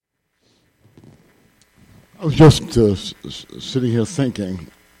I was just sitting here thinking.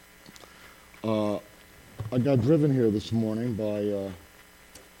 I got driven here this morning by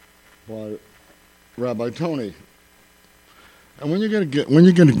Rabbi Tony. And when you're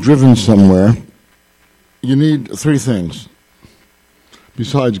getting driven somewhere, you need three things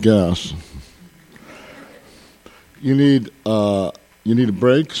besides gas. You need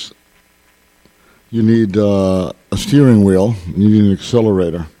brakes. You need a steering wheel. You need an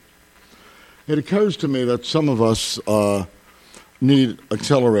accelerator. It occurs to me that some of us need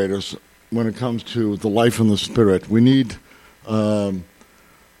accelerators when it comes to the life and the spirit. We need to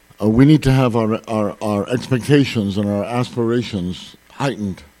have our expectations and our aspirations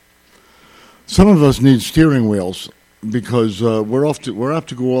heightened. Some of us need steering wheels because we're apt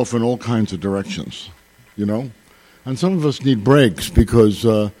to go off in all kinds of directions, and some of us need brakes because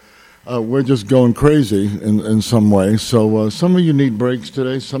we're just going crazy in some way. So some of you need brakes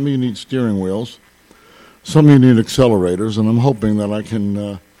today, some of you need steering wheels, some of you need accelerators, and I'm hoping that I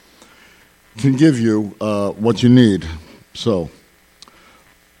can give you what you need. So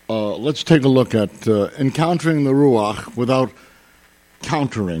let's take a look at encountering the Ruach without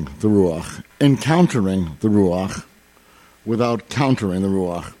countering the Ruach. Encountering the Ruach without countering the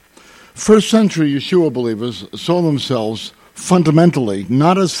Ruach. First century Yeshua believers saw themselves fundamentally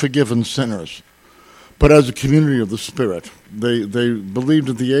not as forgiven sinners, but as a community of the Spirit. They believed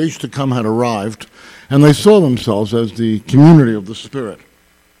that the age to come had arrived, and they saw themselves as the community of the Spirit.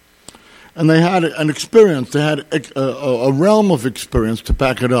 And they had an experience, they had a realm of experience to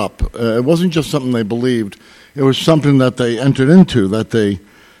back it up. It wasn't just something they believed, it was something that they entered into, that they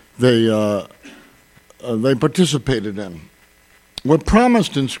participated in. We're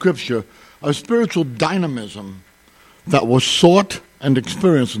promised in Scripture a spiritual dynamism that was sought and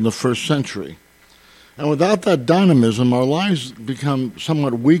experienced in the first century. And without that dynamism, our lives become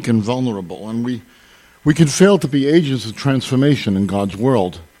somewhat weak and vulnerable, and we can fail to be agents of transformation in God's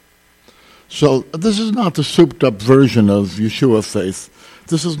world. So this is not the souped-up version of Yeshua faith.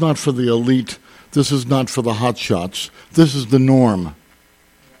 This is not for the elite. This is not for the hotshots. This is the norm.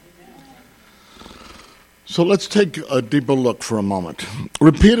 So let's take a deeper look for a moment.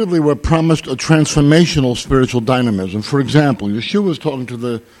 Repeatedly, we're promised a transformational spiritual dynamism. For example, Yeshua was talking to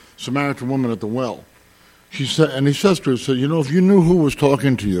the Samaritan woman at the well. He says to her, if you knew who was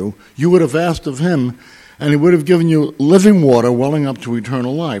talking to you, you would have asked of him, and he would have given you living water welling up to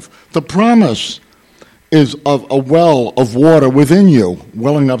eternal life. The promise is of a well of water within you,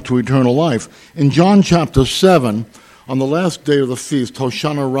 welling up to eternal life. In John chapter 7, on the last day of the feast,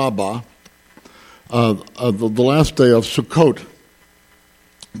 Hoshana Rabbah, the last day of Sukkot,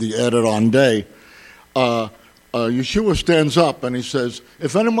 the added-on day, Yeshua stands up and he says,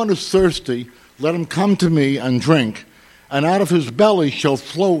 if anyone is thirsty, let him come to me and drink, and out of his belly shall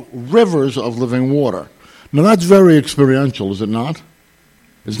flow rivers of living water. Now that's very experiential, is it not?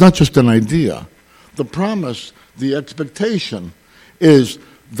 It's not just an idea. The promise, the expectation is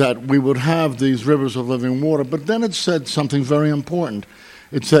that we would have these rivers of living water, but then it said something very important.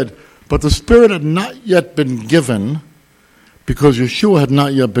 It said, but the Spirit had not yet been given because Yeshua had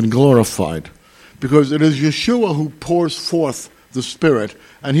not yet been glorified. Because it is Yeshua who pours forth the Spirit,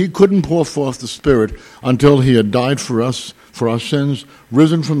 and he couldn't pour forth the Spirit until he had died for us, for our sins,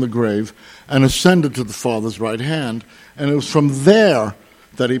 risen from the grave, and ascended to the Father's right hand. And it was from there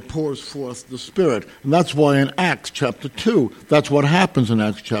that he pours forth the Spirit. And that's why in Acts chapter 2, that's what happens in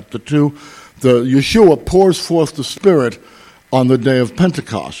Acts chapter 2. Yeshua pours forth the Spirit on the day of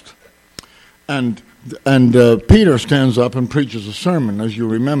Pentecost. And Peter stands up and preaches a sermon, as you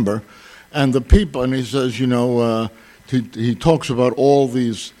remember, and the people, and he says, he talks about all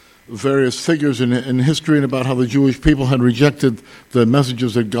these various figures in history and about how the Jewish people had rejected the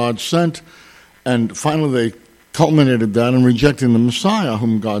messages that God sent, and finally they culminated that in rejecting the Messiah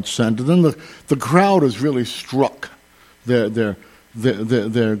whom God sent. And then the crowd is really struck; they're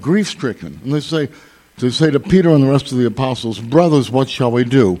grief-stricken, and they say to Peter and the rest of the apostles, brothers, what shall we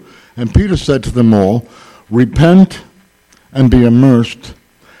do? And Peter said to them all, repent and be immersed,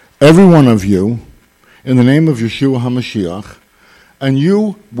 every one of you, in the name of Yeshua HaMashiach, and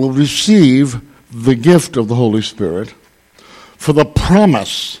you will receive the gift of the Holy Spirit, for the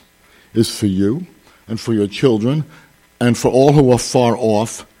promise is for you and for your children and for all who are far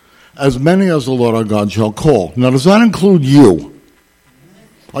off, as many as the Lord our God shall call. Now, does that include you?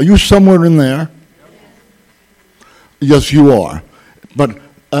 Are you somewhere in there? Yes, you are. But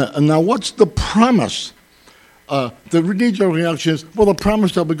now, what's the promise? The knee-jerk reaction is, well, the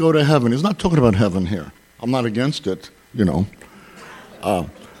promise that we go to heaven. He's not talking about heaven here. I'm not against it, the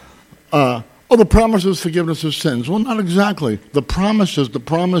promise is forgiveness of sins. Well, not exactly. The promise is the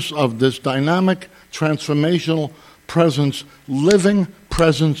promise of this dynamic transformational presence, living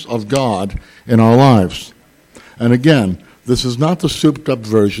presence of God in our lives. And again, this is not the souped-up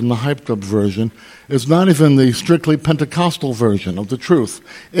version, the hyped-up version. It's not even the strictly Pentecostal version of the truth.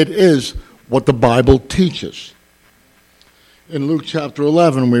 It is what the Bible teaches. In Luke chapter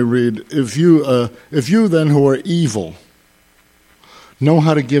 11, we read, If you then who are evil know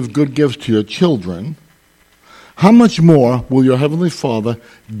how to give good gifts to your children, how much more will your Heavenly Father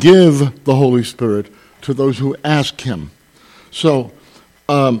give the Holy Spirit to those who ask Him? So,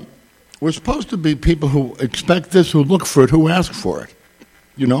 we're supposed to be people who expect this, who look for it, who ask for it.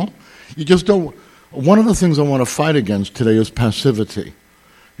 You know? You just don't... One of the things I want to fight against today is passivity.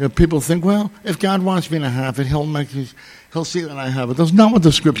 You know, people think, well, if God wants me to have it, He'll see that I have it. That's not what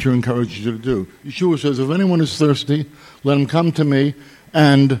the Scripture encourages you to do. Yeshua says, if anyone is thirsty, let him come to me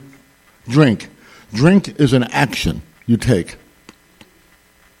and drink. Drink is an action you take.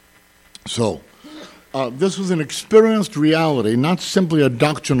 So, this was an experienced reality, not simply a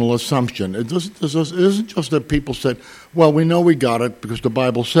doctrinal assumption. It isn't just that people said, well, we know we got it because the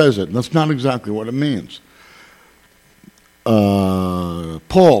Bible says it. And that's not exactly what it means.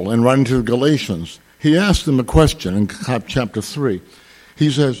 Paul, in writing to the Galatians, he asked them a question in chapter 3.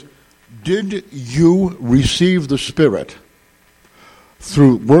 He says, did you receive the Spirit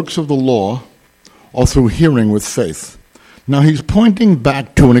through works of the law or through hearing with faith? Now he's pointing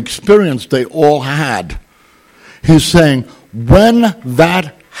back to an experience they all had. He's saying, when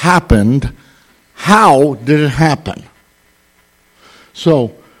that happened, how did it happen?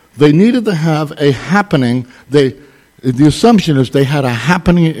 So they needed to have a happening. The assumption is they had a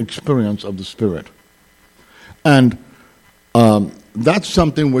happening experience of the Spirit. And that's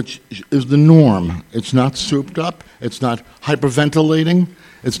something which is the norm. It's not souped up. It's not hyperventilating.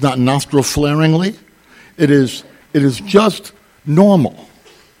 It's not nostril flaringly. It is just normal.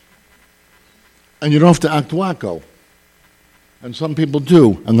 And you don't have to act wacko. And some people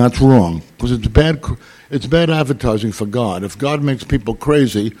do, and that's wrong. Because it's bad advertising for God. If God makes people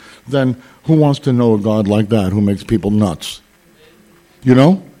crazy, then who wants to know a God like that who makes people nuts? You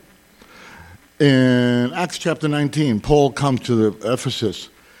know? In Acts chapter 19, Paul comes to Ephesus,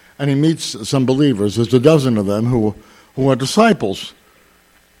 and he meets some believers. There's a dozen of them who are disciples.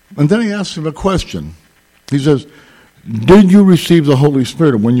 And then he asks them a question. He says, did you receive the Holy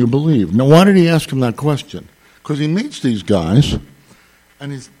Spirit when you believed? Now, why did he ask him that question? Because he meets these guys,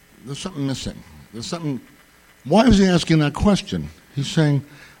 and there's something missing. There's something. Why is he asking that question? He's saying,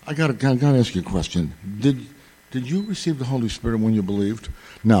 I got to ask you a question. Did you receive the Holy Spirit when you believed?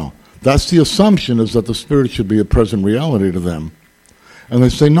 No. That's the assumption, is that the Spirit should be a present reality to them. And they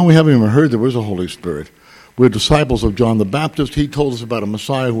say, no, we haven't even heard there was a Holy Spirit. We're disciples of John the Baptist. He told us about a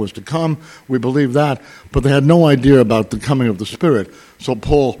Messiah who was to come. We believe that. But they had no idea about the coming of the Spirit. So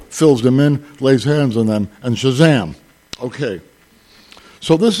Paul fills them in, lays hands on them, and shazam. Okay.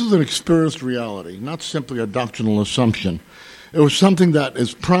 So this is an experienced reality, not simply a doctrinal assumption. It was something that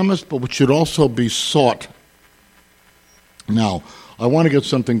is promised, but which should also be sought. Now, I want to get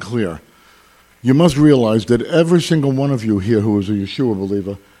something clear. You must realize that every single one of you here who is a Yeshua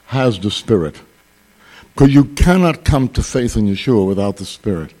believer has the Spirit. Because you cannot come to faith in Yeshua without the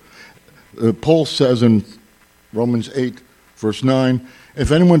Spirit. Paul says in Romans 8, verse 9,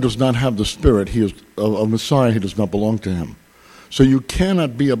 if anyone does not have the Spirit, he is a Messiah, he does not belong to him. So you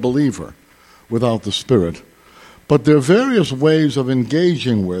cannot be a believer without the Spirit. But there are various ways of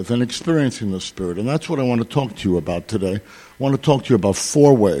engaging with and experiencing the Spirit, and that's what I want to talk to you about today. I want to talk to you about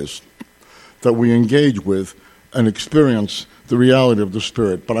 4 ways that we engage with and experience the reality of the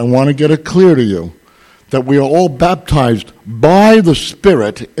Spirit. But I want to get it clear to you that we are all baptized by the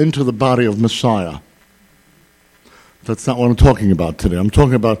Spirit into the body of Messiah. That's not what I'm talking about today. I'm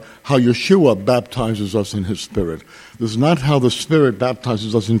talking about how Yeshua baptizes us in His Spirit. This is not how the Spirit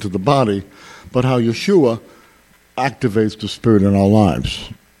baptizes us into the body, but how Yeshua activates the Spirit in our lives.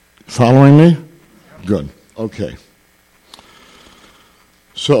 Following me? Good. Okay.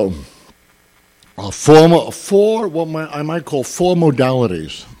 So, I might call 4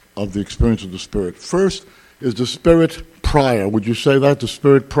 modalities of the experience of the Spirit. First is the Spirit prior. Would you say that, the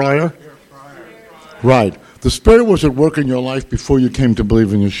Spirit prior? Right. The Spirit was at work in your life before you came to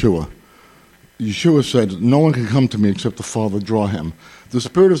believe in Yeshua. Yeshua said, no one can come to me except the Father draw him. The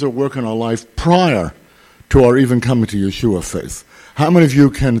Spirit is at work in our life prior to our even coming to Yeshua faith. How many of you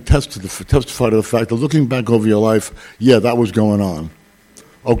can testify to the fact that looking back over your life, yeah, that was going on?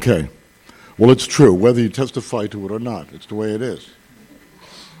 Okay. Well, it's true, whether you testify to it or not. It's the way it is.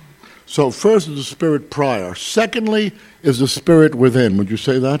 So first is the Spirit prior. Secondly is the Spirit within. Would you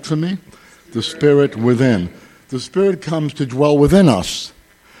say that for me? The Spirit within. The Spirit comes to dwell within us.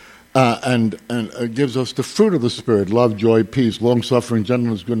 and it gives us the fruit of the Spirit: love, joy, peace, long-suffering,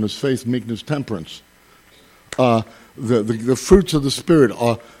 gentleness, goodness, faith, meekness, temperance. The fruits of the Spirit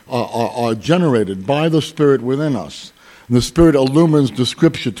are generated by the Spirit within us. And the Spirit illumines the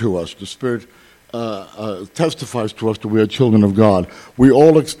Scripture to us. The Spirit testifies to us that we are children of God. We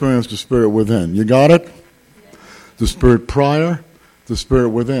all experience the Spirit within. You got it? The Spirit prior, the Spirit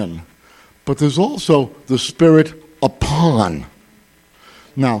within. But there's also the Spirit upon.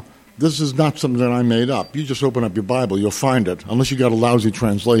 Now, this is not something that I made up. You just open up your Bible, you'll find it. Unless you got a lousy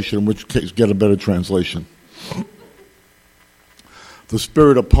translation, in which case get a better translation. The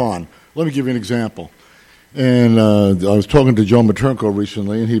Spirit upon. Let me give you an example. And I was talking to Joe Materko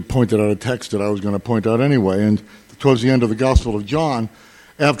recently, and he pointed out a text that I was going to point out anyway. And towards the end of the Gospel of John,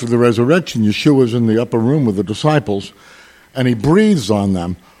 after the resurrection, Yeshua's in the upper room with the disciples, and he breathes on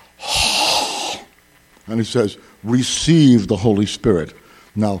them. And he says, receive the Holy Spirit.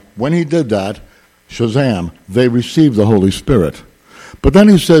 Now, when he did that, Shazam, they received the Holy Spirit. But then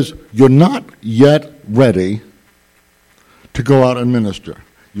he says, you're not yet ready to go out and minister.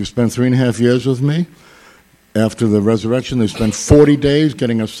 You spent 3.5 years with me. After the resurrection, they spent 40 days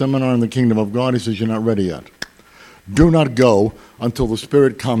getting a seminar in the kingdom of God. He says, you're not ready yet. Do not go until the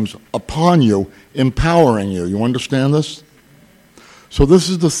Spirit comes upon you, empowering you. You understand this? So this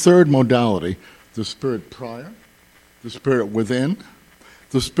is the third modality. The Spirit prior, the Spirit within.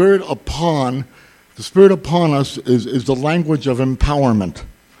 The Spirit upon us is the language of empowerment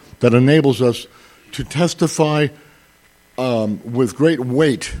that enables us to testify with great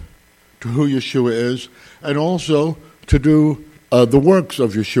weight to who Yeshua is, and also to do the works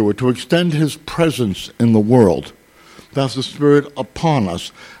of Yeshua, to extend his presence in the world. That's the Spirit upon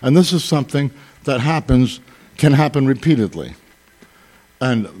us. And this is something that can happen repeatedly.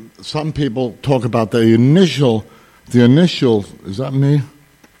 And some people talk about the initial, is that me?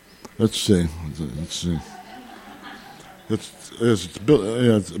 Let's see. It's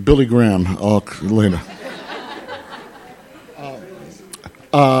Billy Graham. Oh, later.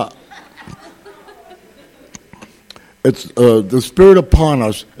 It's the Spirit upon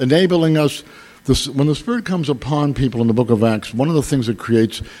us, enabling us. When the Spirit comes upon people in the book of Acts, one of the things it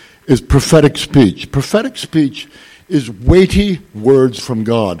creates is prophetic speech. Prophetic speech is weighty words from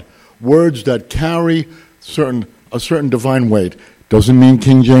God, words that carry a certain divine weight. Doesn't mean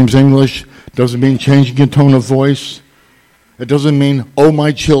King James English. Doesn't mean changing your tone of voice. It doesn't mean, oh,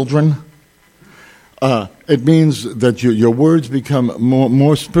 my children. It means that your words become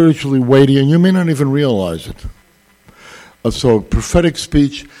more spiritually weighty, and you may not even realize it. So prophetic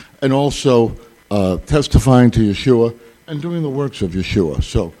speech, and also testifying to Yeshua and doing the works of Yeshua.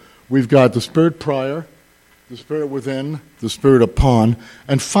 So we've got the Spirit prior, the Spirit within, the Spirit upon,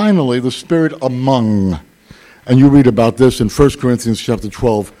 and finally the Spirit among. And you read about this in 1 Corinthians chapter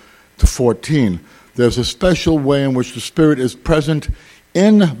 12 to 14. There's a special way in which the Spirit is present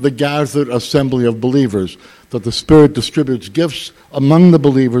in the gathered assembly of believers, that the Spirit distributes gifts among the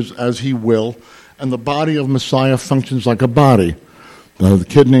believers as he will, and the body of Messiah functions like a body. The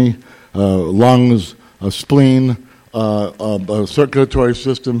kidney, lungs, a spleen, a circulatory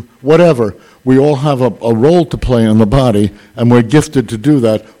system, whatever. We all have a role to play in the body, and we're gifted to do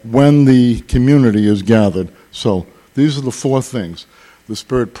that when the community is gathered. So these are the four things: the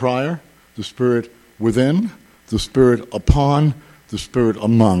Spirit prior, the Spirit within, the Spirit upon, the Spirit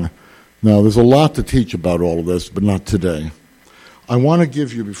among. Now, there's a lot to teach about all of this, but not today. I want to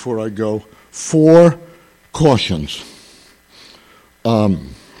give you, before I go, 4 cautions.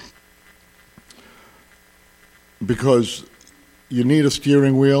 Because you need a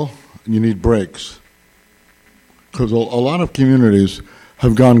steering wheel and you need brakes. Because a lot of communities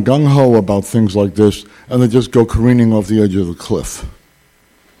have gone gung-ho about things like this, and they just go careening off the edge of the cliff.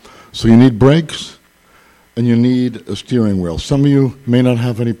 So you need brakes, and you need a steering wheel. Some of you may not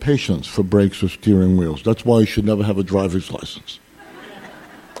have any patience for brakes or steering wheels. That's why you should never have a driver's license.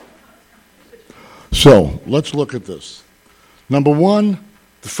 So, let's look at this. Number 1,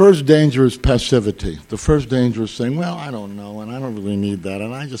 the first danger is passivity. The first danger is saying, well, I don't know, and I don't really need that,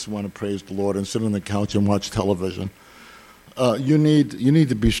 and I just want to praise the Lord and sit on the couch and watch television. You need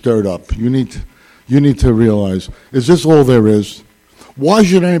to be stirred up. You need to realize, is this all there is? Why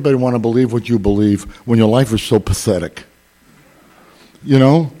should anybody want to believe what you believe when your life is so pathetic? You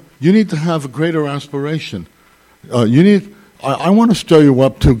know, you need to have a greater aspiration. I want to stir you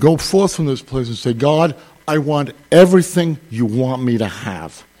up to go forth from this place and say, God, I want everything you want me to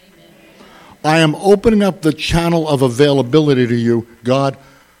have. Amen. I am opening up the channel of availability to you. God,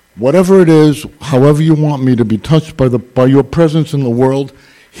 whatever it is, however you want me to be touched by your presence in the world,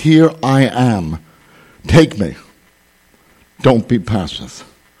 here I am. Take me. Don't be passive.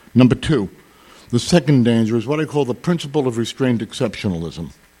 Number two, the second danger is what I call the principle of restrained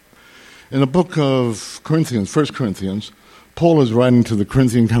exceptionalism. In the book of Corinthians, 1 Corinthians, Paul is writing to the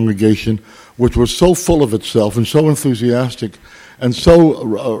Corinthian congregation, which was so full of itself and so enthusiastic and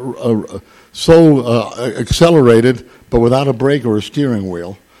so accelerated, but without a brake or a steering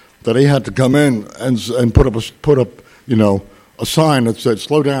wheel, that he had to come in and put up a sign that said,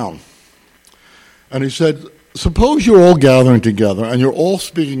 "Slow down." And he said, suppose you're all gathering together and you're all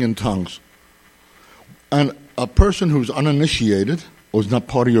speaking in tongues, and a person who's uninitiated or is not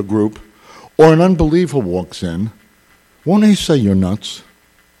part of your group, or an unbeliever walks in, won't he say you're nuts?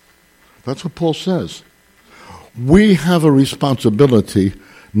 That's what Paul says. We have a responsibility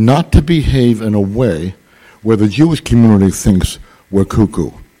not to behave in a way where the Jewish community thinks we're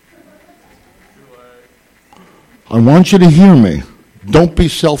cuckoo. I want you to hear me. Don't be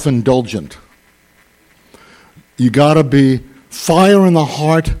self-indulgent. You got to be fire in the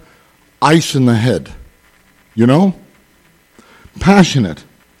heart, ice in the head. You know? Passionate.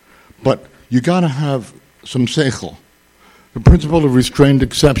 But you got to have some seichel. The principle of restrained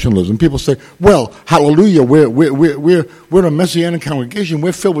exceptionalism. People say, well, hallelujah, we're a Messianic congregation.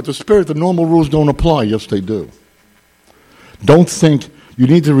 We're filled with the Spirit. The normal rules don't apply. Yes, they do. Don't think you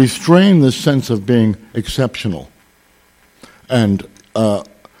need to restrain this sense of being exceptional. And you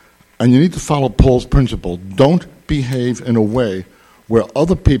need to follow Paul's principle. Don't behave in a way where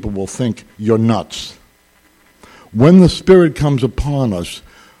other people will think you're nuts. When the Spirit comes upon us,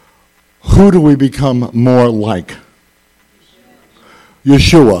 who do we become more like?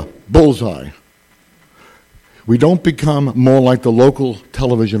 Yeshua, bullseye. We don't become more like the local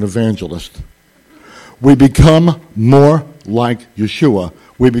television evangelist. We become more like Yeshua.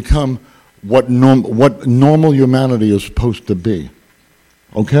 We become what normal humanity is supposed to be.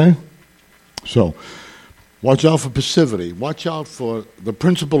 Okay? So, watch out for passivity. Watch out for the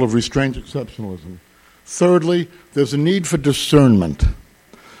principle of restrained exceptionalism. Thirdly, there's a need for discernment.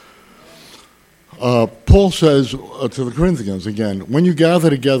 Paul says to the Corinthians, again, when you gather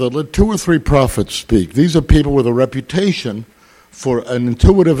together, let 2 or 3 prophets speak. These are people with a reputation for an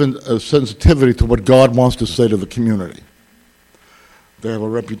intuitive sensitivity to what God wants to say to the community. They have a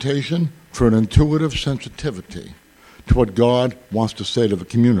reputation for an intuitive sensitivity to what God wants to say to the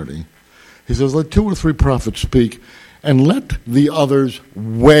community. He says, let 2 or 3 prophets speak, and let the others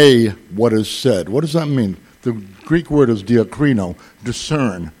weigh what is said. What does that mean? The Greek word is diakrino,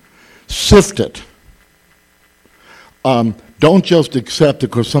 discern. Sift it. Don't just accept it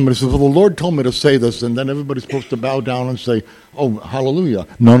because somebody says, well, the Lord told me to say this, and then everybody's supposed to bow down and say, oh, hallelujah.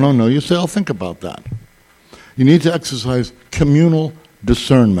 No. You say, I'll think about that. You need to exercise communal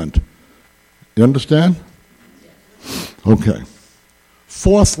discernment. You understand? Okay.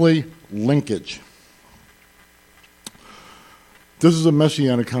 Fourthly, linkage. This is a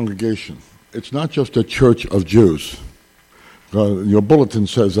Messianic congregation. It's not just a church of Jews. Your bulletin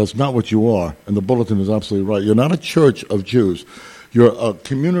says that's not what you are, and the bulletin is absolutely right. You're not a church of Jews. You're a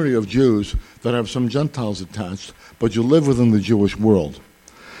community of Jews that have some Gentiles attached, but you live within the Jewish world.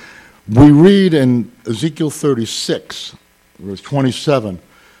 We read in Ezekiel 36, verse 27,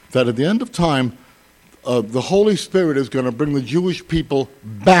 that at the end of time, the Holy Spirit is going to bring the Jewish people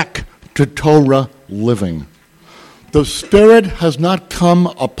back to Torah living. The Spirit has not come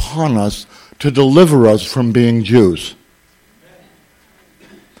upon us to deliver us from being Jews.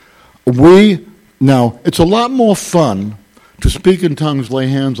 Now, it's a lot more fun to speak in tongues, lay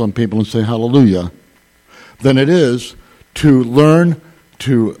hands on people, and say hallelujah, than it is to learn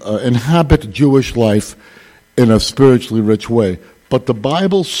to inhabit Jewish life in a spiritually rich way. But the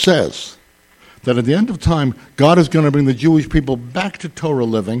Bible says that at the end of time, God is going to bring the Jewish people back to Torah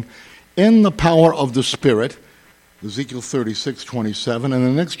living in the power of the Spirit, Ezekiel 36:27, and in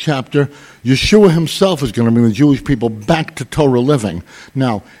the next chapter, Yeshua himself is going to bring the Jewish people back to Torah living.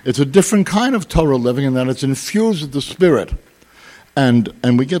 Now, it's a different kind of Torah living in that it's infused with the Spirit. And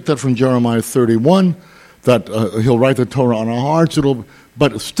we get that from Jeremiah 31, that he'll write the Torah on our hearts.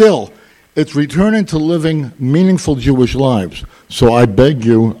 But still, it's returning to living meaningful Jewish lives. So I beg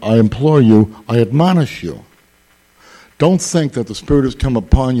you, I implore you, I admonish you. Don't think that the Spirit has come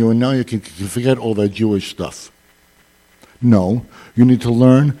upon you and now you can forget all that Jewish stuff. No, you need to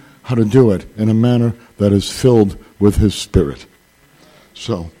learn how to do it in a manner that is filled with His Spirit.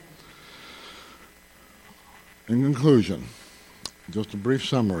 So, in conclusion, just a brief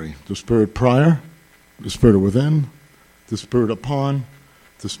summary. The Spirit prior, the Spirit within, the Spirit upon,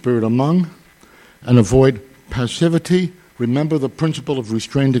 the Spirit among, and avoid passivity. Remember the principle of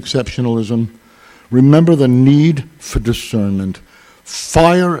restrained exceptionalism. Remember the need for discernment.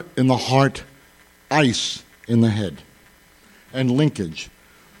 Fire in the heart, ice in the head. And linkage.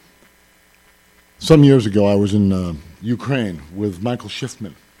 Some years ago, I was in Ukraine with Michael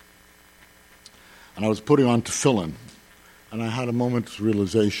Schiffman, and I was putting on tefillin, and I had a moment's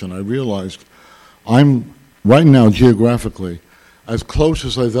realization. I realized I'm, right now, geographically, as close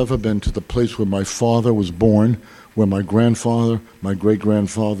as I've ever been to the place where my father was born, where my grandfather, my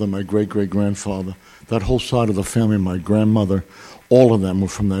great-grandfather, my great-great-grandfather, that whole side of the family, my grandmother, all of them were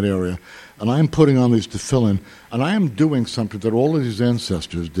from that area. And I am putting on these tefillin, and I am doing something that all of these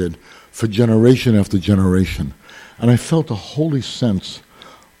ancestors did for generation after generation. And I felt a holy sense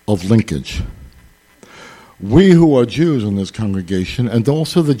of linkage. We who are Jews in this congregation, and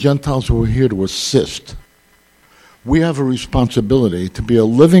also the Gentiles who are here to assist, we have a responsibility to be a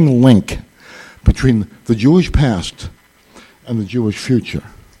living link between the Jewish past and the Jewish future.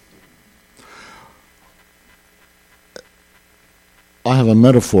 I have a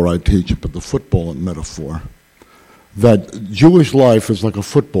metaphor I teach, but the football metaphor, that Jewish life is like a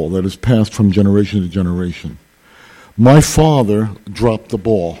football that is passed from generation to generation. My father dropped the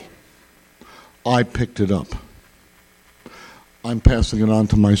ball. I picked it up. I'm passing it on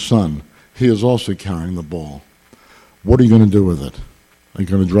to my son. He is also carrying the ball. What are you going to do with it? Are you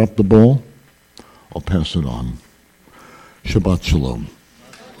going to drop the ball or pass it on? Shabbat Shalom.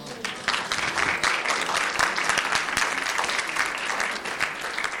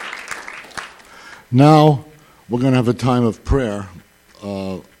 Now, we're going to have a time of prayer,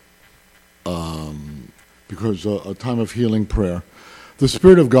 because a time of healing prayer. The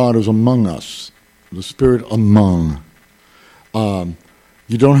Spirit of God is among us. The Spirit among.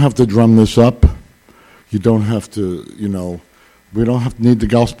 You don't have to drum this up. You don't have to, we don't have to need the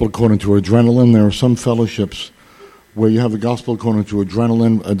gospel according to adrenaline. There are some fellowships where you have the gospel according to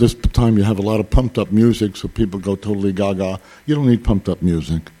adrenaline. At this time, you have a lot of pumped-up music, so people go totally gaga. You don't need pumped-up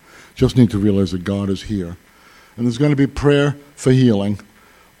music. Just need to realize that God is here. And there's going to be prayer for healing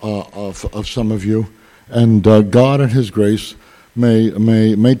of some of you. And God in His grace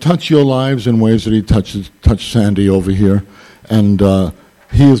may touch your lives in ways that He touched Sandy over here. And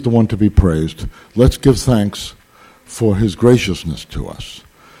He is the one to be praised. Let's give thanks for His graciousness to us.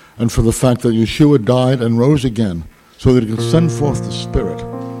 And for the fact that Yeshua died and rose again so that He could send forth the Spirit,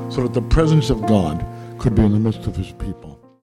 so that the presence of God could be in the midst of His people.